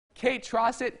Kate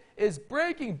Trosset is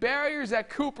breaking barriers at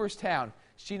Cooperstown.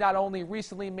 She not only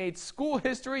recently made school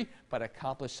history, but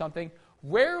accomplished something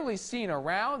rarely seen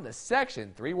around the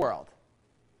Section 3 world.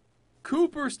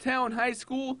 Cooperstown High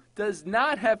School does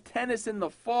not have tennis in the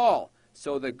fall,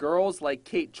 so the girls like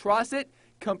Kate Trosset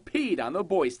compete on the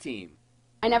boys' team.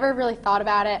 I never really thought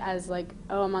about it as like,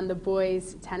 oh, I'm on the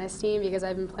boys' tennis team because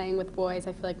I've been playing with boys,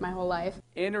 I feel like, my whole life.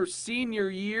 In her senior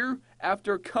year,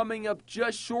 after coming up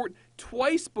just short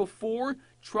twice before,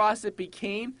 Trosset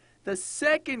became the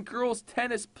second girls'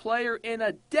 tennis player in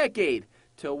a decade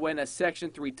to win a Section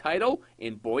 3 title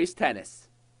in boys' tennis.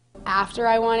 After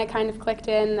I won, it kind of clicked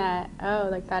in that, oh,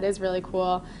 like that is really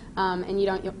cool, and you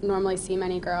don't normally see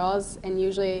many girls, and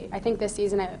usually, I think this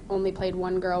season I only played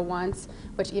one girl once,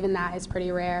 which even that is pretty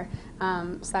rare,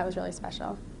 so that was really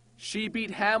special. She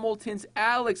beat Hamilton's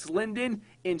Alex Linden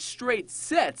in straight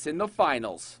sets in the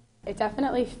finals. It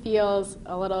definitely feels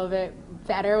a little bit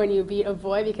better when you beat a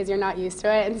boy because you're not used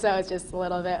to it, and so it's just a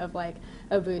little bit of like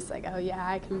a boost, like, oh yeah,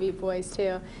 I can beat boys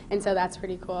too, and so that's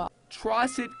pretty cool.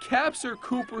 Trosset caps her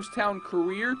Cooperstown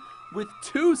career with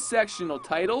 2 sectional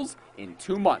titles in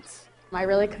 2 months. I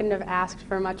really couldn't have asked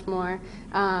for much more.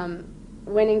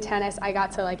 Winning tennis, I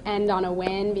got to like end on a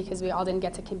win because we all didn't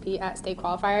get to compete at state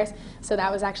qualifiers, so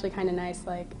that was actually kind of nice.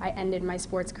 Like, I ended my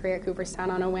sports career at Cooperstown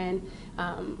on a win,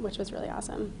 which was really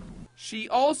awesome. She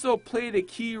also played a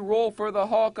key role for the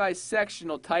Hawkeyes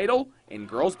sectional title in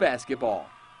girls basketball.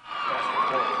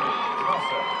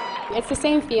 It's the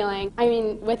same feeling. I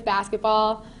mean, with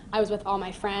basketball, I was with all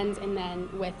my friends, and then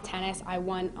with tennis, I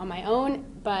won on my own,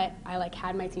 but I like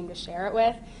had my team to share it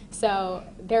with. So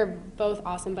they're both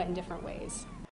awesome, but in different ways.